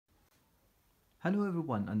Hello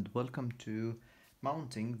everyone and welcome to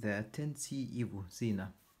mounting the 10C EVO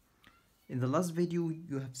Sena. In the last video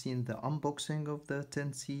you have seen the unboxing of the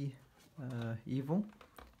 10C EVO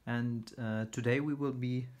and today we will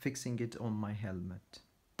be fixing it on my helmet.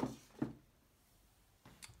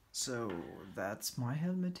 So that's my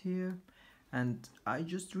helmet here, and I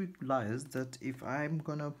just realized that if I'm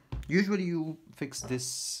gonna, usually you fix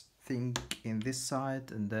this thing in this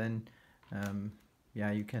side and then yeah,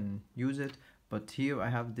 you can use it, but here I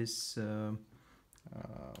have this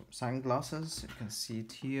sunglasses. You can see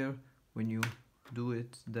it here. When you do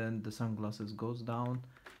it, then the sunglasses goes down,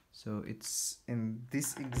 so it's in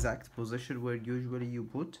this exact position where usually you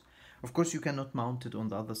put. Of course you cannot mount it on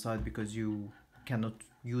the other side because you cannot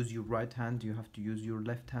use your right hand, you have to use your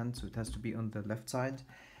left hand, so it has to be on the left side.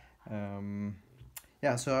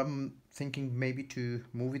 Yeah, so I'm thinking maybe to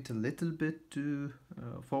move it a little bit to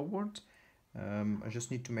forward. I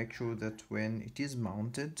just need to make sure that when it is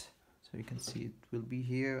mounted, so you can see it will be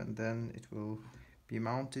here and then it will be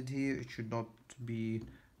mounted here. It should not be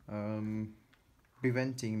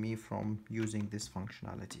preventing me from using this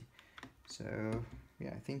functionality. So yeah,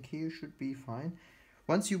 I think here should be fine.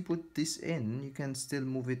 Once you put this in, you can still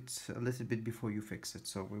move it a little bit before you fix it,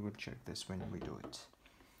 so we will check this when we do it.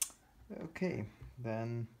 Okay,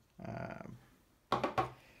 then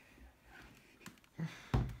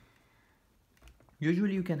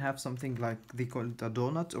usually you can have something like, they call it a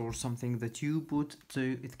donut or something that you put so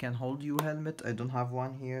it can hold your helmet. I don't have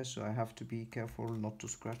one here, so I have to be careful not to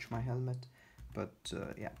scratch my helmet. But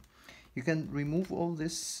yeah, you can remove all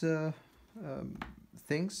this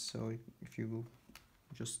things. So if you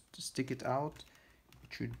just stick it out,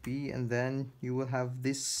 it should be, and then you will have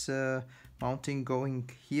this mounting going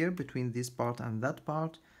here between this part and that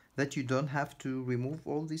part, that you don't have to remove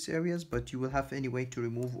all these areas, but you will have anyway to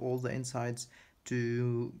remove all the insides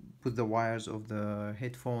to put the wires of the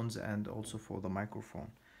headphones and also for the microphone.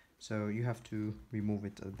 So you have to remove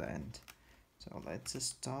it at the end. So let's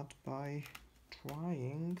start by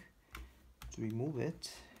trying to remove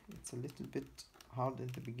it. It's a little bit hard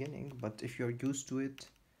at the beginning, but if you're used to it,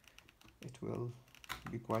 it will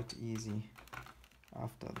be quite easy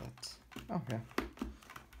after that. Oh yeah,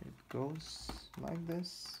 it goes like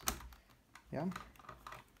this. Yeah.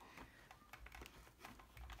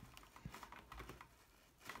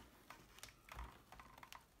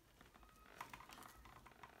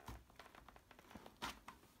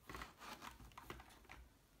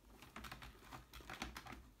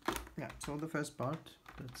 Yeah, so the first part,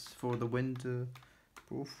 that's for the wind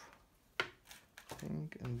proof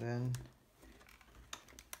thing, and then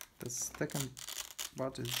the second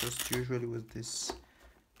part is just usually with this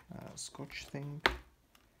scotch thing,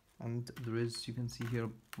 and there is, you can see here,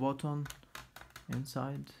 button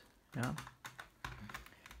inside. Yeah.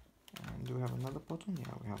 And do we have another button?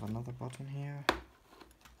 Yeah, we have another button here,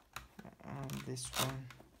 and this one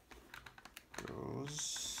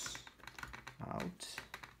goes out.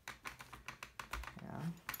 Yeah.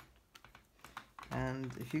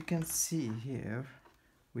 And if you can see here,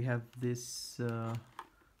 we have this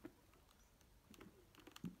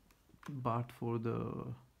part for the,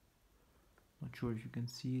 not sure if you can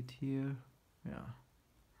see it here. Yeah.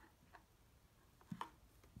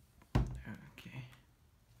 Okay.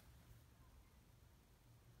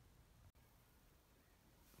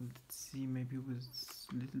 Let's see, maybe with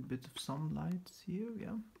a little bit of sunlight here.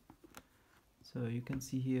 Yeah. So you can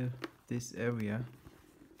see here this area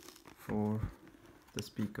for the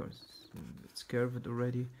speakers. It's curved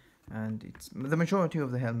already, and it's the majority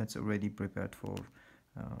of the helmets already prepared for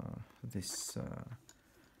this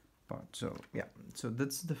part. So yeah, so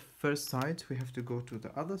that's the first side. We have to go to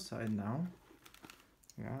the other side now.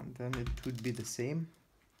 Yeah, and then it would be the same,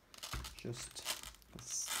 just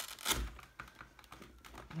this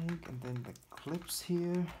thing, and then the clips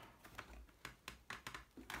here.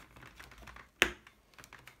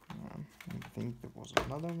 I think there was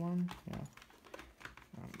another one. Yeah,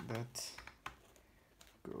 and that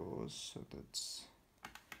goes, so that's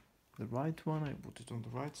the right one. I put it on the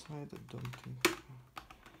right side. I don't think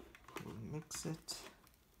we'll mix it.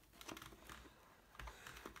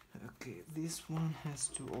 Okay, this one has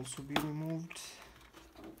to also be removed.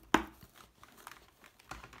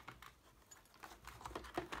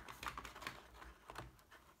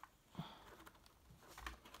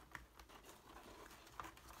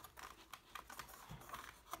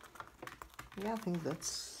 Yeah, I think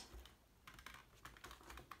that's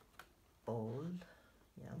all.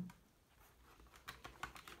 Yeah,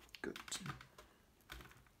 good.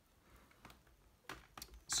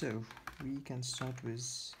 So we can start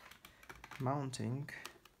with mounting.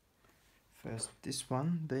 first this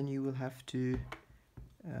one, then you will have to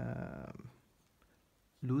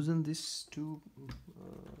loosen these two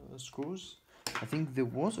screws. I think there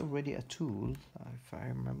was already a tool, if I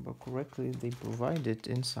remember correctly, they provided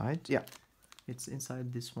inside. Yeah, it's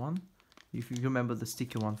inside this one, if you remember the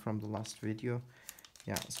sticky one from the last video.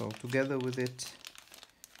 Yeah, so together with it,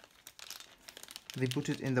 they put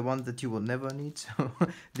it in the one that you will never need. So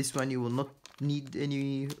this one you will not need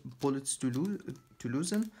any bullets to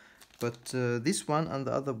loosen, but this one and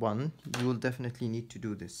the other one you will definitely need to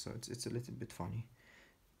do this. So it's a little bit funny.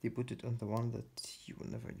 They put it on the one that you will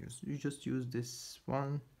never use. You just use this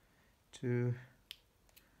one to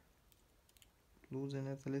loosen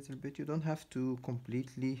it a little bit. You don't have to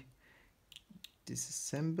completely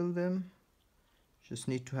disassemble them. Just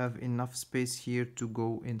need to have enough space here to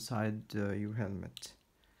go inside your helmet.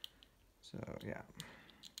 So yeah,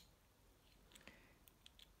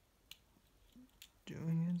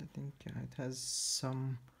 doing it, I think it has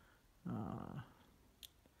some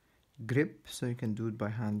grip, so you can do it by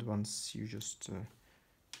hand once you just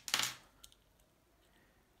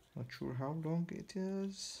not sure how long it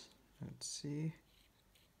is. Let's see.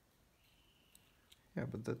 Yeah,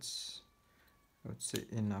 but that's, I would say,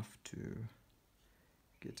 enough to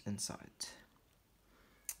get inside.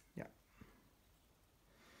 Yeah.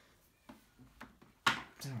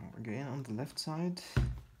 So again on the left side,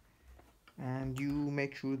 and you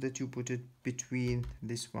make sure that you put it between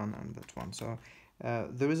this one and that one. So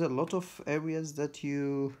there is a lot of areas that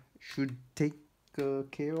you should take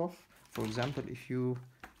care of. For example, if you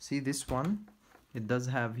see this one, it does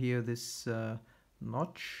have here this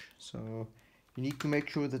notch, so you need to make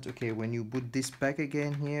sure that, okay, when you put this back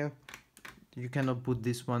again here, you cannot put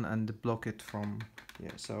this one and block it from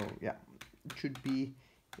here. So yeah, it should be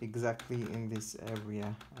exactly in this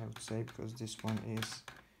area, I would say, because this one is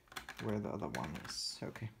where the other one is.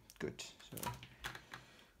 Okay, good. So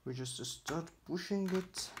we just start pushing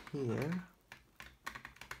it here.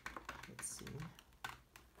 Let's see.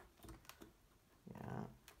 Yeah.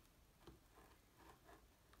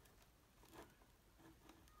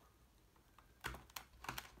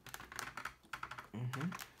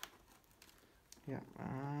 Yeah,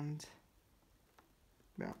 and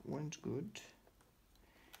yeah, went good.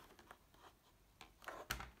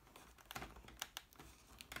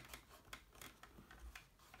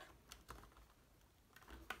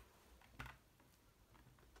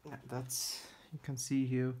 Yeah, that's, you can see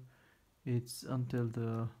here, it's until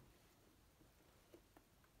the,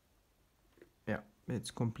 yeah,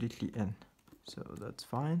 it's completely in, so that's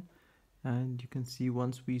fine. And you can see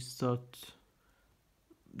once we start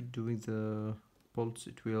doing the bolts,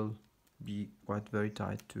 it will be quite very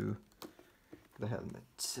tight to the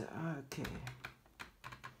helmet. Okay,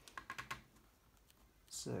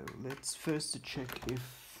 so let's first check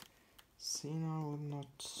if Sena will not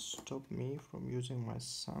stop me from using my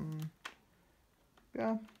sun.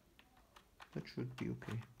 Yeah, that should be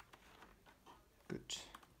okay. Good.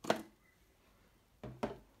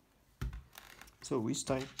 So we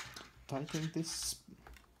start tightening this.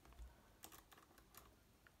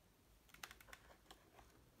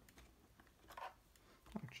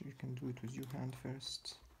 Actually, you can do it with your hand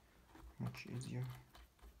first, much easier.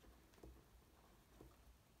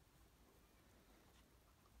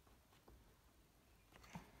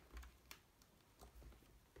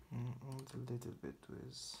 And a little bit with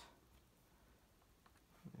this.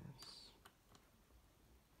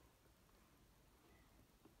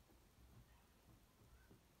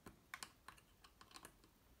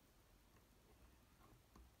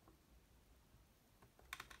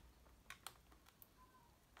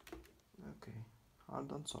 Okay,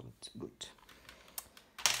 hard and solid, good.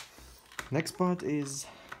 Next part is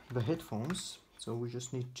the headphones. So we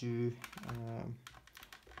just need to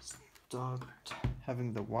start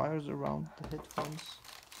having the wires around the headphones.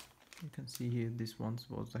 You can see here, this one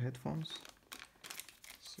was the headphones.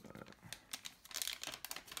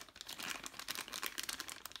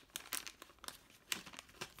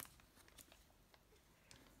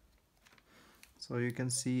 So you can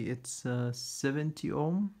see it's 70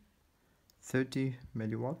 ohm, 30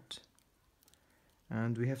 milliwatt,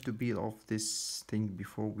 and we have to peel off this thing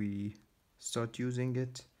before we start using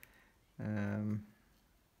it.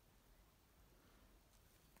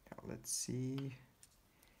 Let's see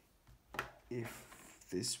if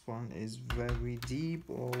this one is very deep,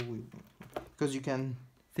 or because you can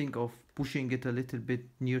think of pushing it a little bit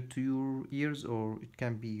near to your ears, or it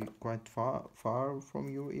can be quite far from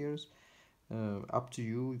your ears. Up to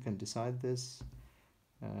you, you can decide this.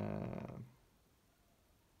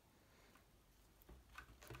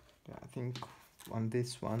 Yeah, I think and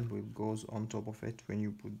this one will goes on top of it when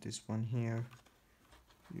you put this one here.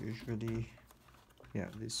 Usually, yeah,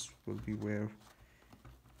 this will be where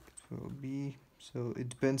it will be. So it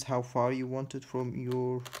depends how far you want it from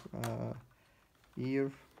your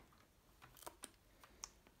ear.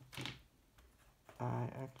 I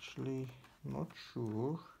actually not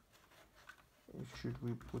sure if should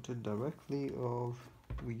we put it directly or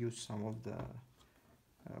we use some of the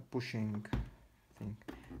pushing thing,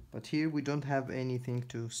 but here we don't have anything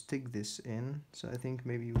to stick this in, so I think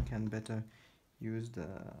maybe we can better use the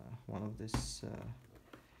one of this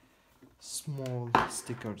small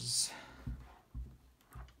stickers.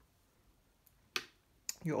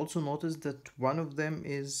 You also notice that one of them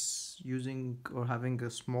is using or having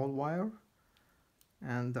a small wire,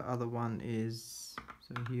 and the other one is,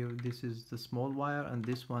 so here this is the small wire and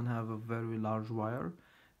this one have a very large wire.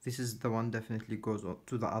 This is the one definitely goes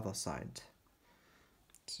to the other side.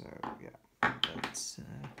 So yeah, that's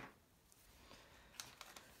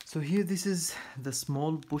so here this is the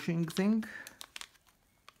small pushing thing,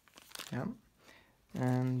 yeah,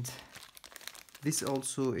 and this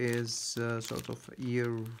also is sort of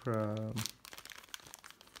ear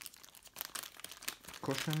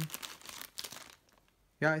cushion.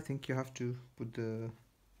 Yeah, I think you have to put the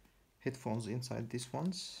headphones inside these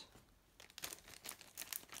ones.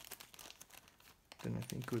 Then I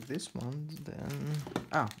think with this one,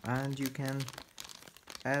 then and you can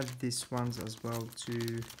add these ones as well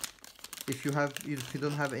to, if you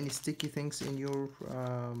don't have any sticky things in your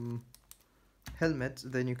helmet,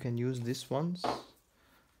 then you can use these ones.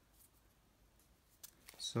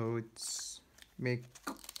 So it's make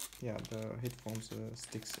the headphones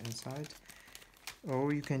sticks inside,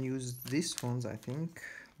 or you can use these ones. I think,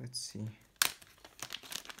 let's see,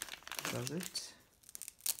 does it?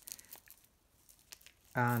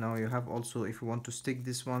 No, you have also, if you want to stick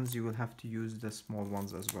these ones, you will have to use the small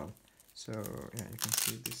ones as well. So yeah, you can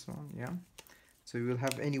see this one, yeah. So you will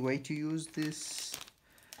have any way to use this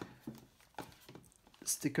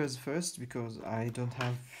stickers first, because I don't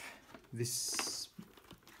have this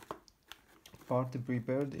part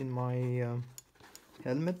prepared in my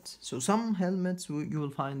helmet. So some helmets you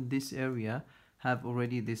will find this area have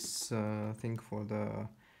already this thing for the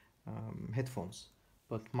headphones,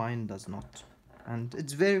 but mine does not. And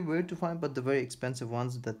it's very weird to find, but the very expensive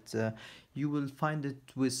ones that you will find it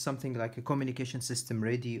with something like a communication system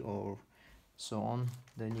ready or so on,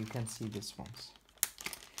 then you can see these ones.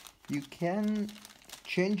 You can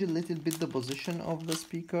change a little bit the position of the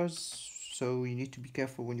speakers, so you need to be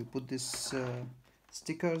careful when you put these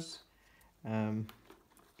stickers.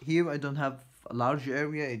 Here I don't have a large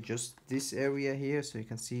area, it's just this area here, so you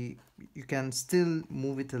can see you can still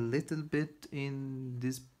move it a little bit in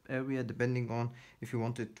this area depending on if you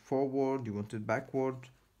want it forward, you want it backward,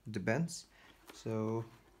 depends. So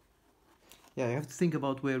yeah, you have to think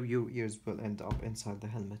about where your ears will end up inside the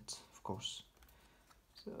helmet, of course.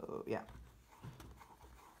 So yeah,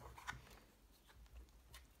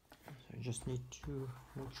 so I just need to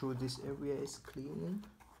make sure this area is clean.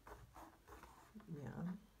 Yeah.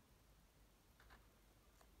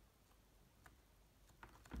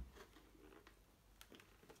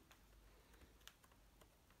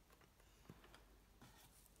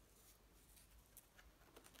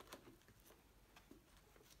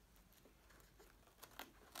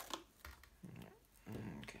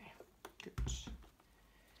 Okay, good.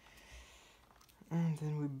 And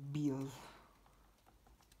then we build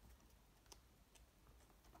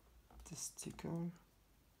the sticker.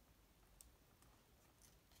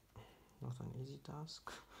 Not an easy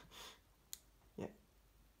task. Yeah.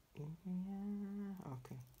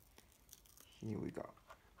 Okay. Here we go.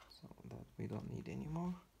 So that we don't need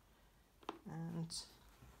anymore. And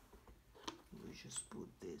we just put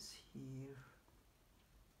this here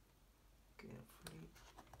carefully.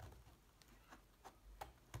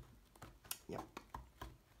 Yep.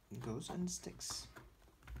 It goes and sticks.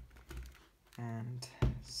 And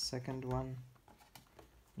second one,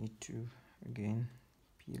 need to again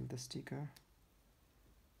peel the sticker.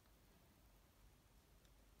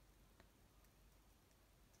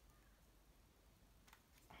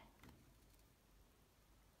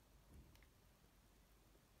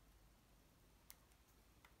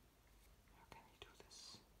 How can we do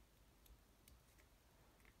this?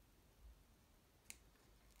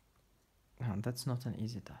 No, that's not an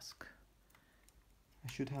easy task. I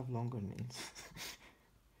should have longer nails.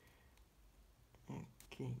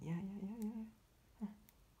 Okay, yeah.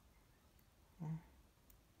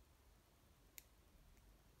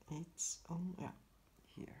 It's on, yeah,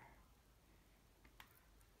 here.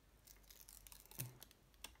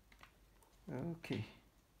 Okay,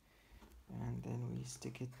 and then we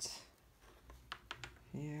stick it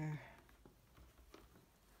here.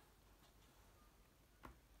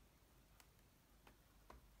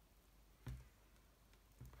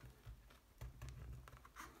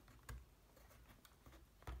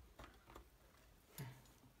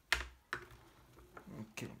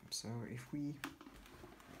 Okay, so if we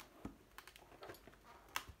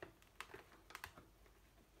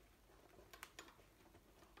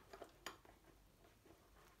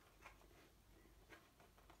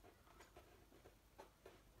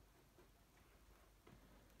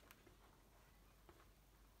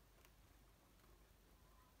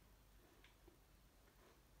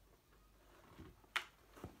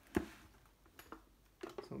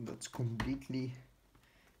so that's completely,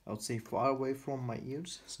 I would say, far away from my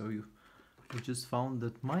ears. So I just found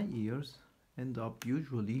that my ears end up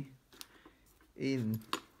usually in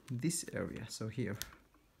this area, so here,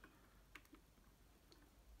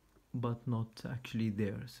 but not actually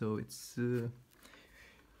there. So it's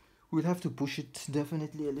we'll have to push it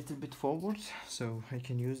definitely a little bit forward. So I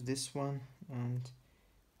can use this one, and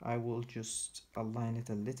I will just align it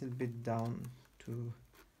a little bit down to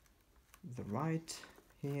the right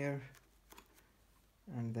here,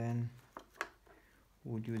 and then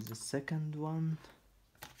we'll use the second one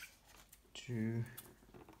to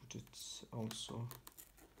put it also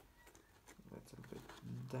a little bit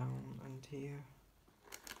down and here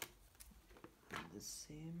the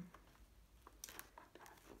same.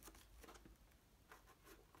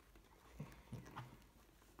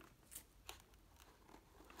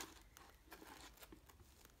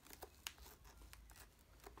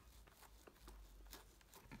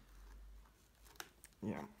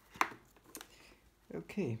 Yeah.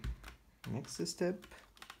 Okay, next step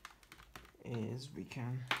is we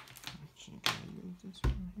can actually, can I use this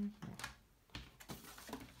one here? No.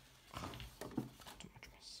 Too much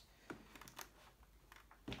mess.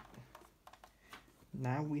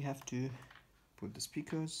 Now we have to put the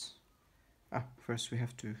speakers. First we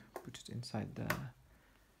have to put it inside the,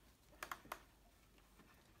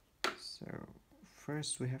 so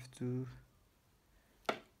first we have to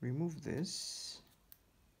remove this.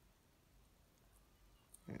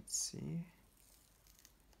 Let's see.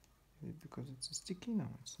 Is it because it's sticky? No,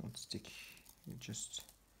 it's not sticky. You just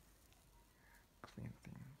clean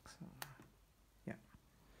things. Yeah.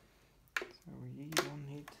 So we don't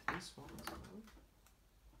need this one as well.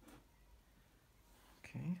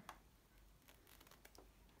 Okay.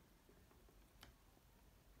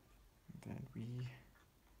 Then we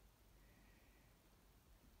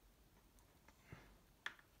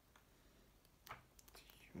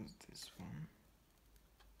use this one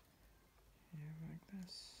here like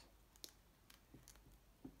this.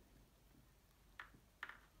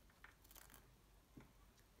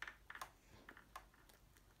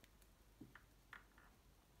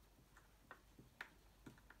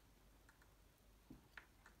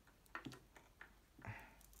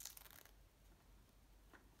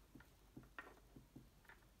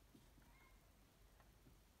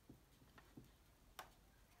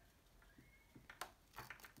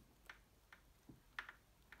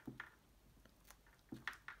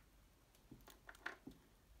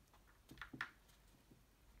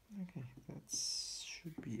 Okay, that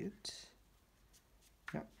should be it.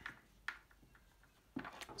 Yeah.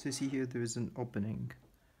 So you see here there is an opening.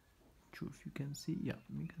 Not sure if you can see. Yeah,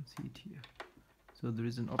 you can see it here. So there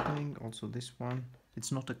is an opening. Also this one.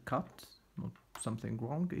 It's not a cut, not something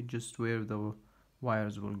wrong. It's just where the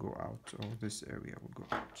wires will go out, or this area will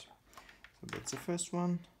go out. So that's the first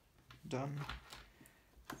one done.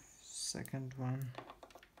 Second one.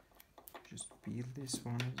 Just peel this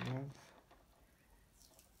one as well.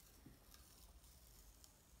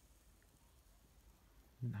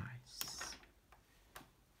 Nice.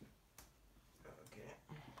 Okay.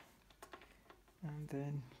 And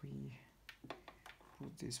then we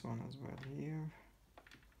put this one as well here.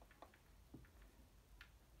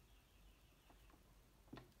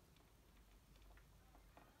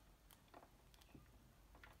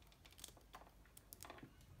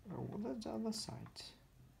 Oh, well, that's the other side.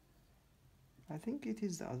 I think it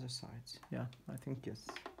is the other side. Yeah, I think yes.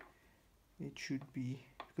 It should be,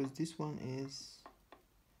 because this one is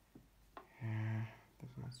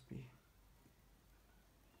that must be.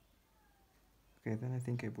 Okay, then I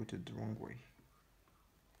think I put it the wrong way.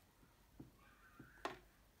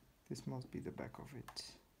 This must be the back of it.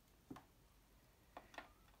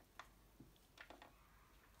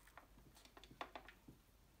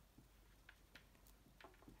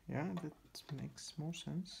 Yeah, that makes more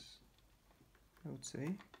sense, I would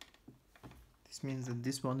say. This means that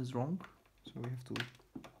this one is wrong, so we have to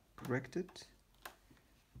correct it.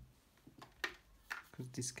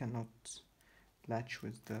 because this cannot latch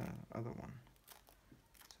with the other one.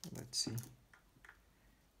 So let's see.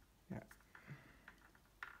 Yeah,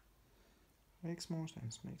 makes more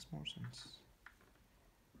sense, makes more sense,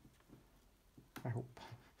 I hope.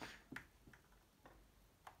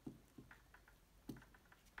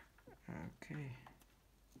 Okay.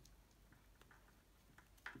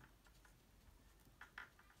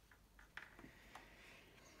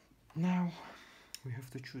 Now we have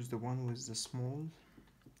to choose the one with the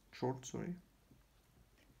short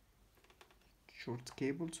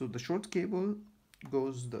cable. So the short cable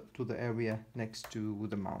goes to the area next to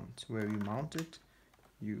the mount, where you mount it.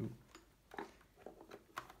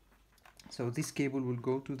 So this cable will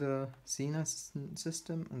go to the Sena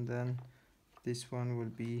system, and then this one will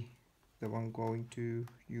be the one going to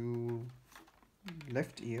your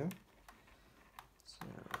left ear. So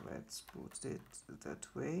let's put it that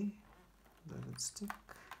way. Does it stick?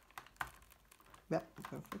 Yeah,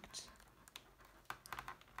 perfect.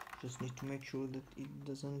 Just need to make sure that it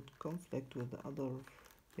doesn't conflict with the other.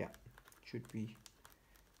 Yeah, it should be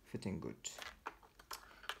fitting good.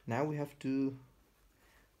 Now we have to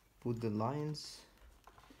put the lines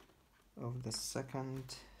of the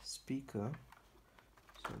second speaker,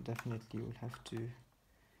 so definitely we'll have to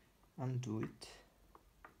undo it.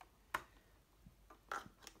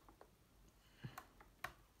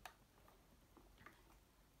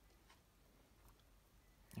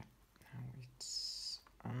 Yeah, now it's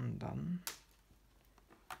undone,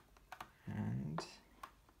 and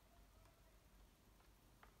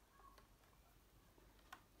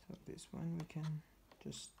so this one we can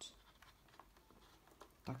just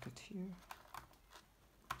tuck it here.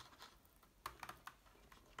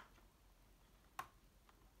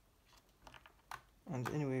 And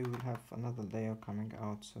anyway, we'll have another layer coming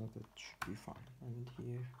out, so that should be fine. And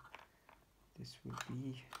here, this will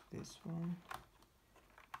be this one.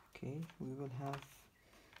 Okay, we will have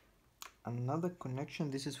another connection.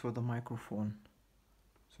 This is for the microphone.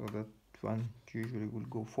 So that one usually will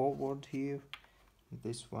go forward here.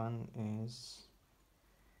 This one is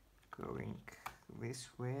going this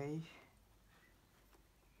way,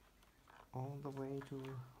 all the way to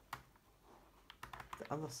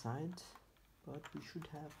the other side. But we should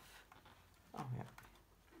have, oh yeah,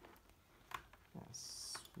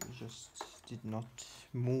 yes, we just did not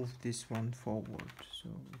move this one forward, so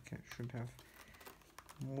we should have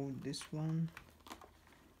moved this one,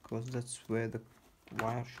 because that's where the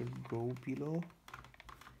wire should go below.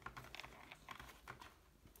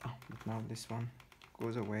 Oh, but now this one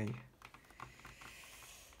goes away.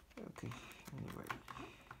 Okay, anyway.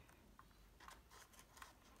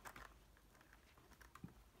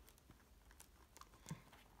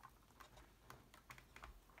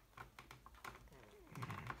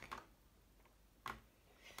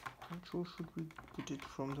 Not sure should we put it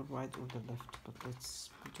from the right or the left, but let's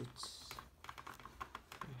put it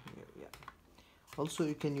here. Yeah. Also,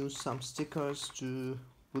 you can use some stickers to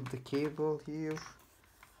put the cable here.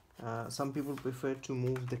 Some people prefer to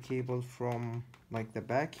move the cable from like the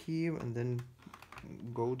back here and then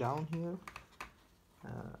go down here.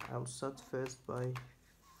 I'll start first by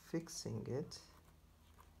fixing it,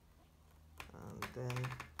 and then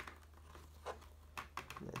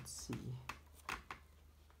let's see.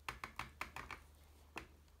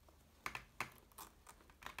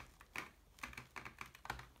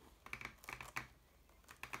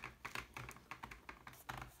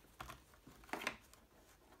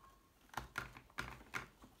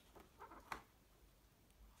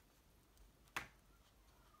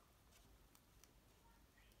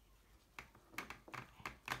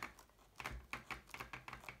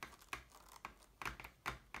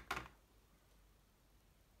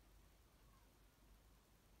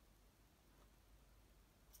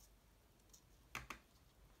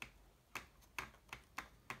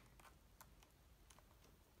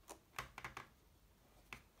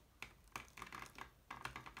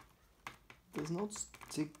 Does not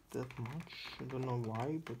stick that much, I don't know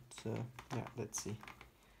why, but yeah, let's see.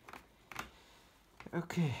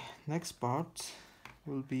 Okay, next part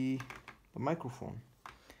will be the microphone.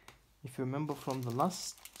 If you remember from the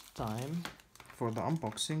last time, for the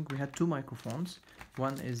unboxing, we had two microphones.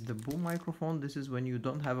 One is the boom microphone. This is when you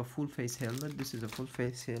don't have a full face helmet. This is a full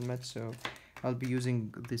face helmet, so I'll be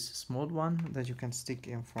using this small one that you can stick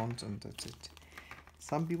in front, and that's it.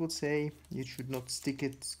 Some people say you should not stick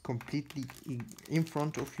it completely in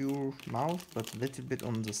front of your mouth, but a little bit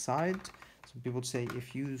on the side. Some people say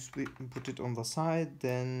if you put it on the side,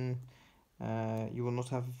 then you will not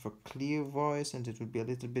have a clear voice, and it will be a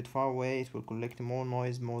little bit far away. It will collect more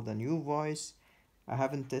noise, more than your voice. I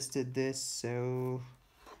haven't tested this, so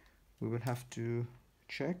we will have to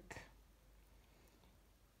check.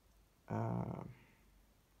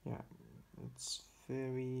 Yeah, it's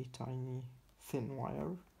very tiny thin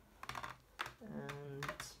wire, and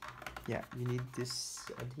yeah, you need this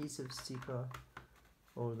adhesive sticker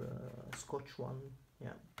or the scotch one,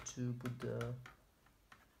 yeah, to put the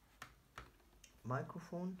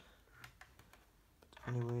microphone.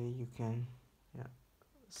 But anyway, you can, yeah,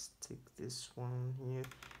 stick this one here.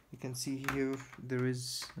 You can see here there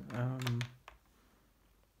is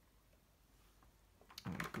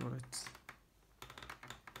I got it.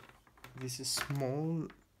 This is small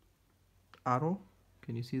arrow.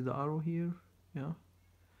 Can you see the arrow here? Yeah.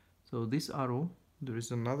 So this arrow, there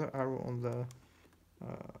is another arrow on the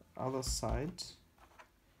other side.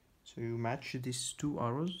 So you match these two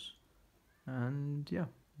arrows, and yeah,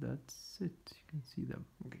 that's it. You can see them.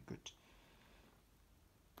 Okay, good.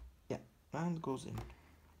 Yeah, and goes in.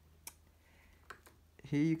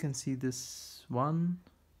 Here you can see this one.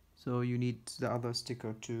 So you need the other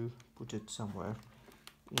sticker to put it somewhere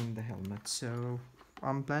in the helmet. So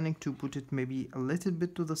I'm planning to put it maybe a little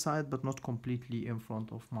bit to the side, but not completely in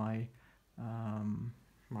front of my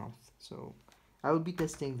mouth. So I will be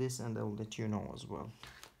testing this, and I will let you know as well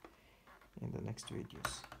in the next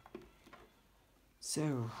videos.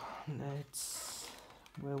 So let's,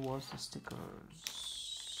 where was the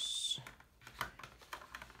stickers?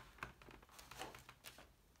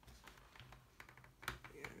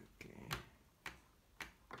 Okay.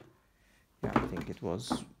 Yeah, I think it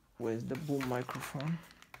was with the boom microphone.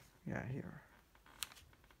 Yeah, here.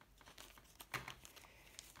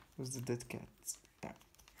 Was the dead cat. Yeah.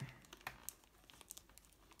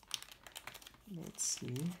 Let's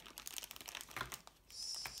see.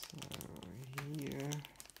 So here.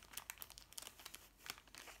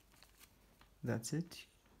 That's it.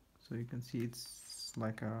 So you can see it's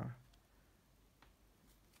like a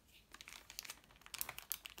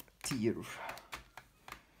tear.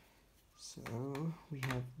 So we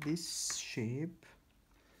have this shape.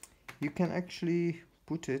 You can actually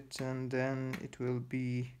put it, and then it will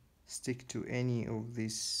be stick to any of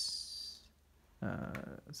this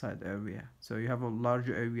side area. So you have a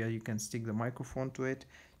larger area, you can stick the microphone to it.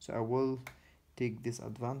 So I will take this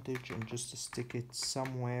advantage and just stick it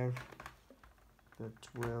somewhere that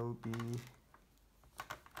will be,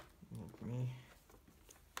 let me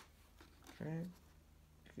check.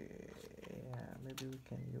 Okay, yeah, maybe we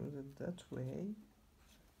can use it that way.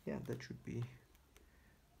 Yeah, that should be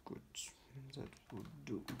good. That would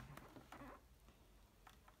do.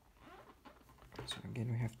 So again,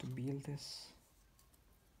 we have to build this.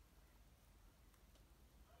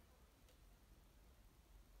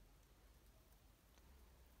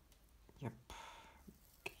 Yep.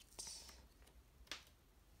 Good.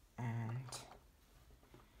 And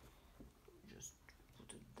just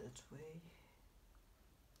put it that way.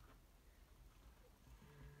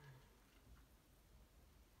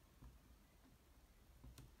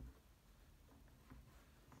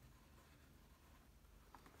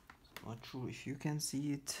 Not sure if you can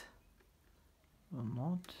see it or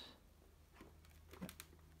not. Yeah.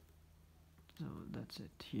 So that's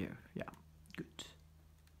it here. Yeah, good.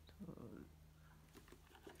 So,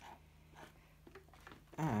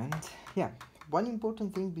 and yeah, one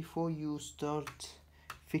important thing before you start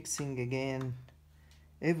fixing again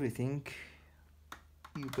everything,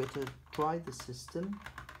 you better try the system.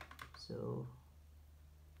 So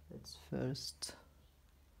let's first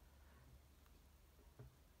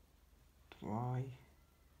try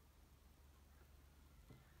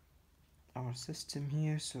our system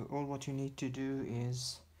here. So all what you need to do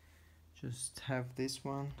is just have this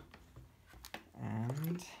one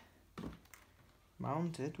and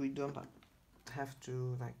mount it. We don't have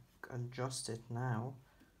to like adjust it now,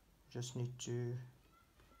 just need to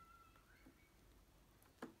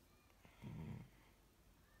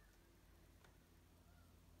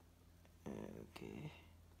okay.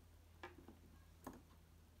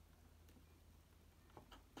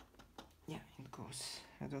 Yeah, it goes.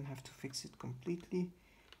 I don't have to fix it completely.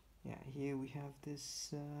 Yeah, here we have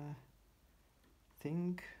this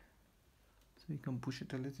thing, so you can push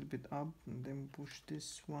it a little bit up and then push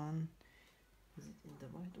this one. Is it in the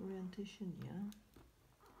right orientation? Yeah,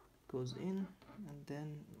 goes in, and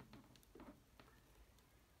then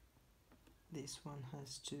this one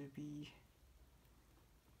has to be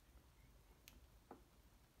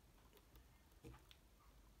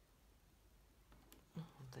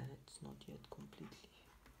then it's not yet completely.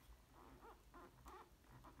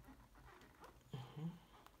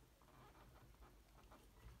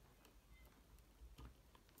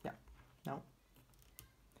 Yeah, now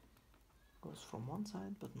goes from one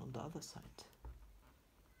side but not the other side.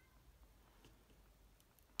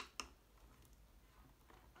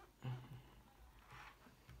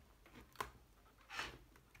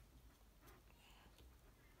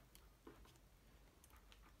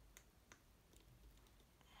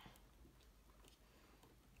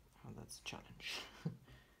 that's a challenge.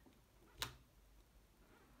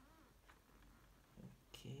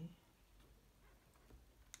 Okay.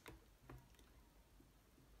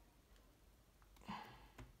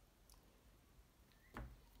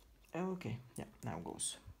 Okay, yeah, now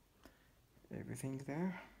goes everything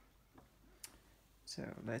there. So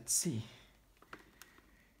let's see.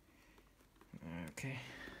 Okay,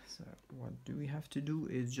 so what do we have to do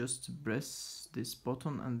is just press this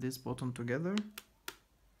button and this button together.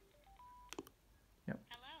 Yep.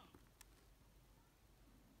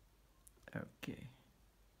 Hello. Okay.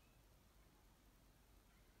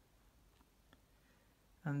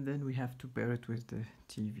 And then we have to pair it with the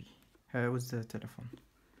TV, with the telephone.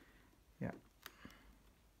 Yeah.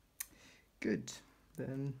 Good.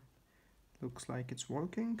 Then looks like it's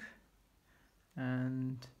working.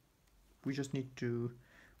 And we just need to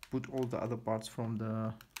put all the other parts from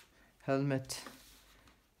the helmet,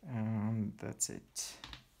 and that's it.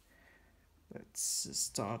 Let's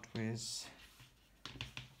start with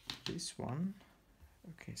this one.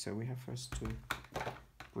 Okay, so we have first to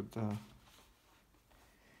put the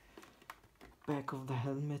back of the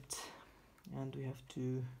helmet, and we have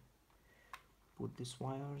to put these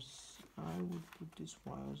wires. I would put these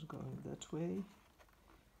wires going that way,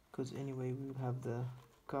 because anyway we will have the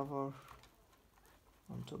cover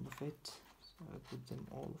on top of it. So I put them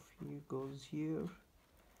all here, goes here.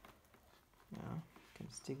 Yeah, can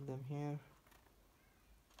stick them here.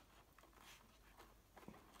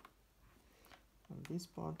 And this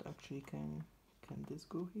part actually can this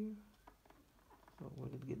go here, or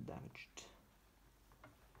will it get damaged?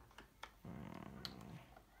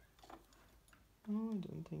 No, I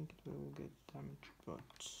don't think it will get damaged,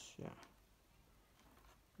 but yeah,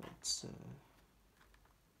 let's and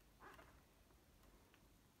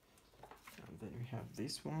then we have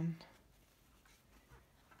this one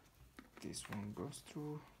goes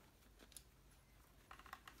through.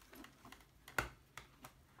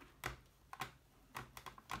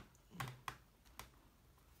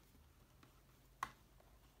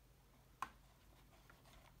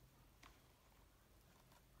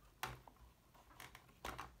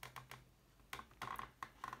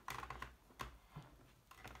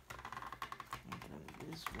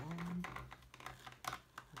 This one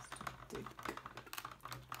has to take.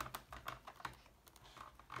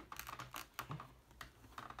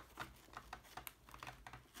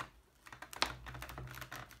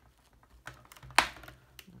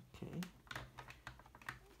 Okay,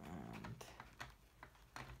 and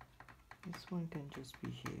this one can just be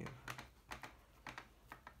here.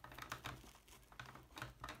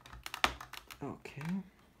 Okay.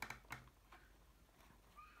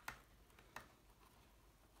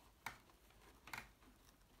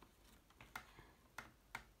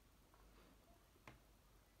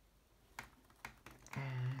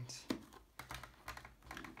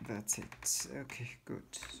 That's it. Okay, good.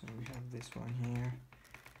 So we have this one here.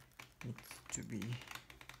 Needs to be,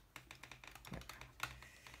 yeah.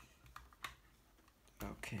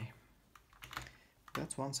 Okay,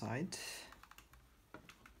 that's one side.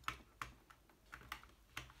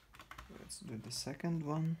 Let's do the second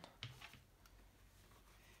one.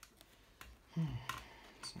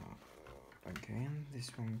 So again,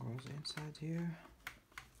 this one goes inside here.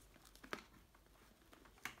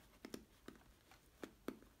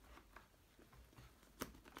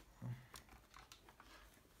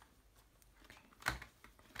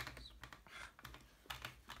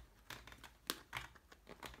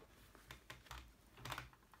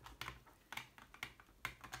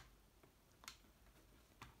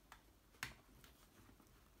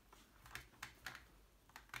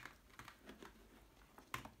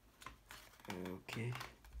 Okay,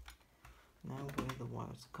 now where the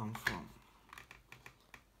wires come from?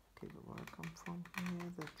 Okay, the wire come from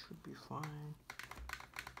here, that should be fine.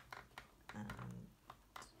 And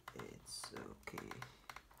it's okay.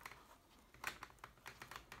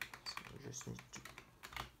 So we just need to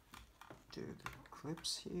do the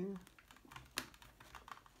clips here.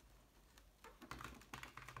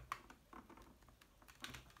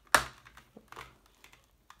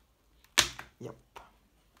 Yep.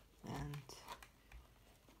 And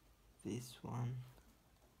this one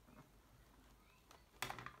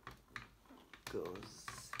goes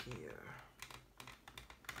here.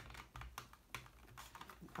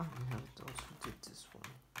 Oh, we have also did this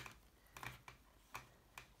one.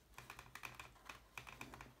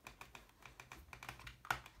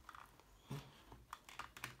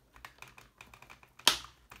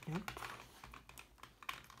 Yep.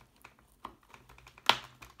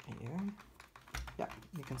 Here. Yeah,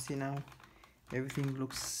 you can see now everything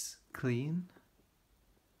looks clean.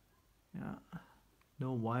 Yeah,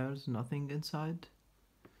 No wires, nothing inside.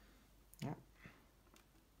 Yeah.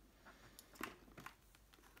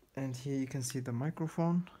 And here you can see the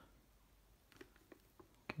microphone.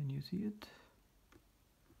 Can you see it?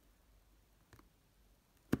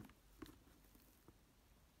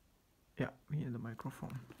 Yeah, here the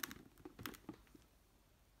microphone.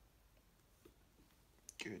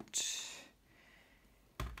 Good.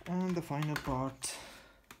 And the final part,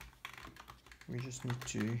 we just need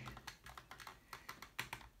to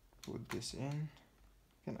put this in.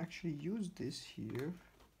 You can actually use this here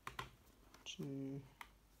to,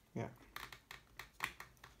 yeah,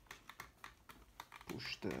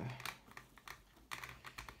 push the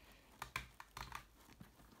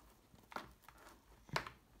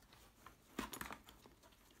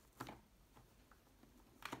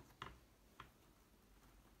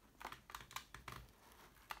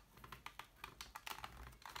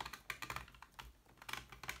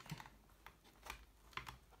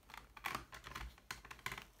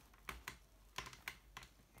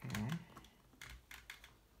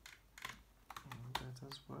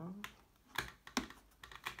as well,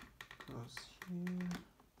 goes here.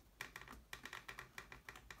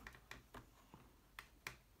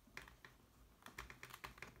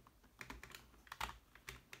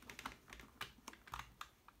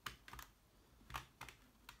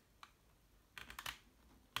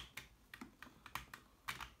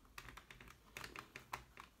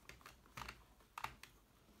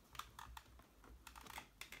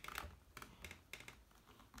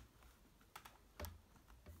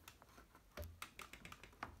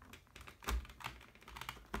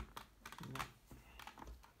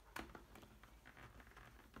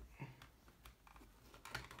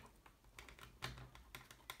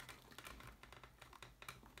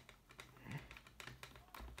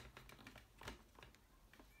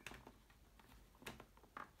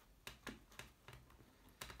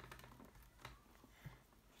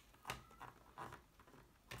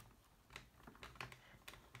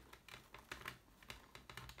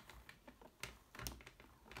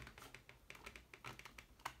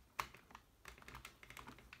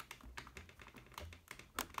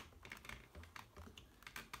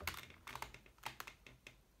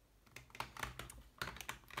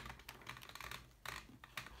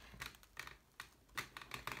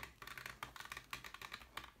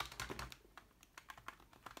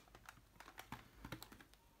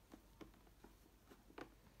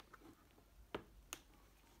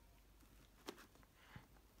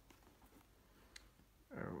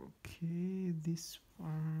 Okay, this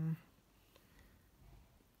one,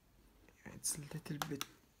 it's a little bit,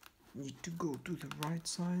 need to go to the right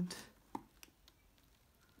side.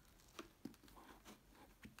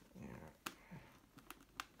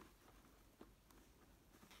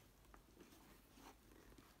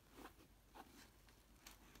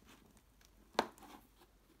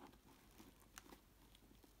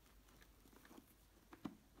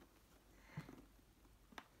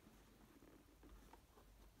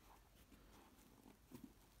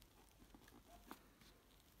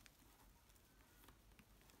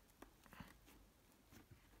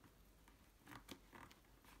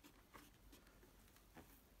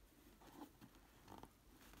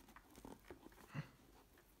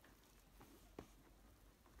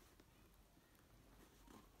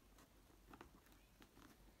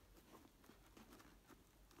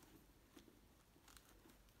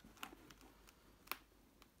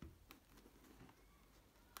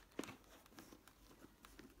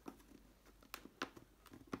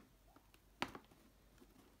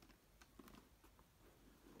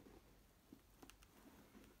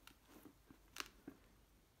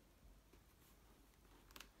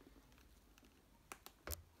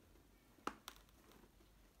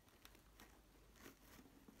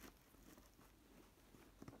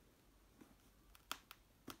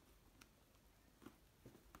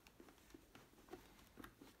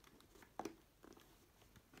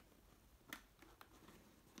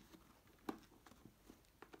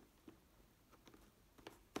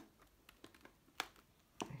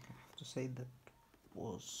 To say that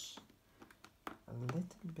was a little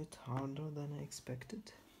bit harder than I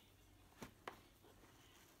expected.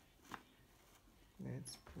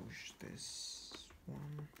 Let's push this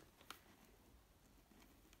one.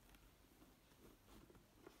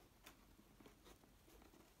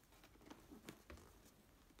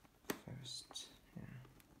 First, yeah.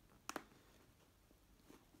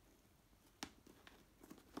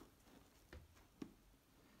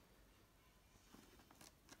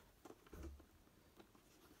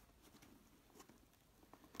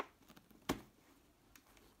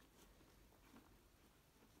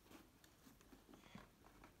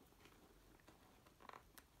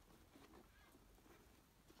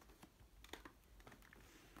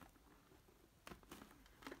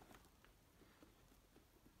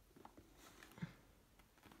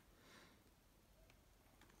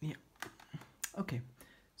 Okay,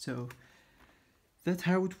 so that's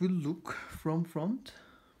how it will look from front.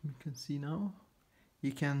 You can see now.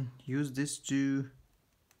 You can use this to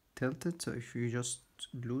tilt it, so if you just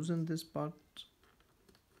loosen this part,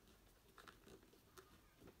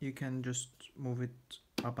 you can just move it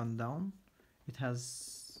up and down. It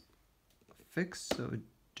has fix, so it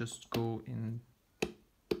just go in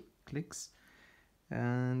clicks.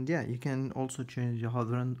 And yeah, you can also change the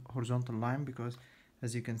horizontal line, because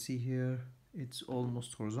as you can see here, it's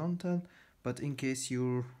almost horizontal, but in case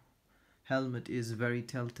your helmet is very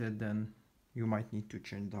tilted, then you might need to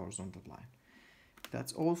change the horizontal line.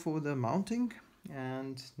 That's all for the mounting,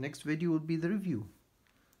 and next video will be the review.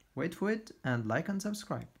 Wait for it and like and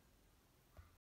subscribe.